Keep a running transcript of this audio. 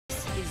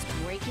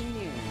breaking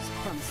news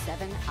from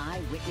 7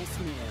 Eyewitness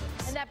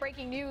News. And that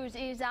breaking news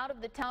is out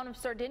of the town of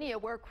Sardinia,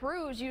 where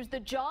crews used the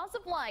jaws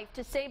of life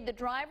to save the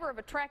driver of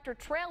a tractor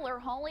trailer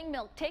hauling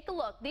milk. Take a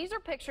look. These are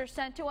pictures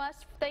sent to us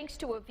thanks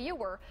to a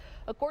viewer.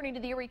 According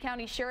to the Erie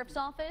County Sheriff's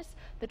Office,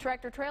 the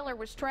tractor trailer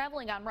was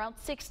traveling on Route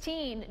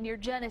 16 near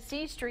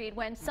Genesee Street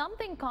when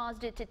something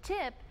caused it to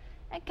tip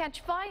and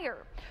catch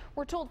fire.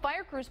 We're told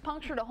fire crews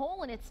punctured a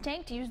hole in its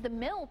tank to use the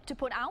milk to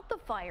put out the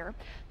fire.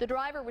 The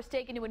driver was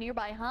taken to a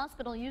nearby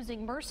hospital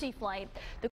using Mercy Flight. The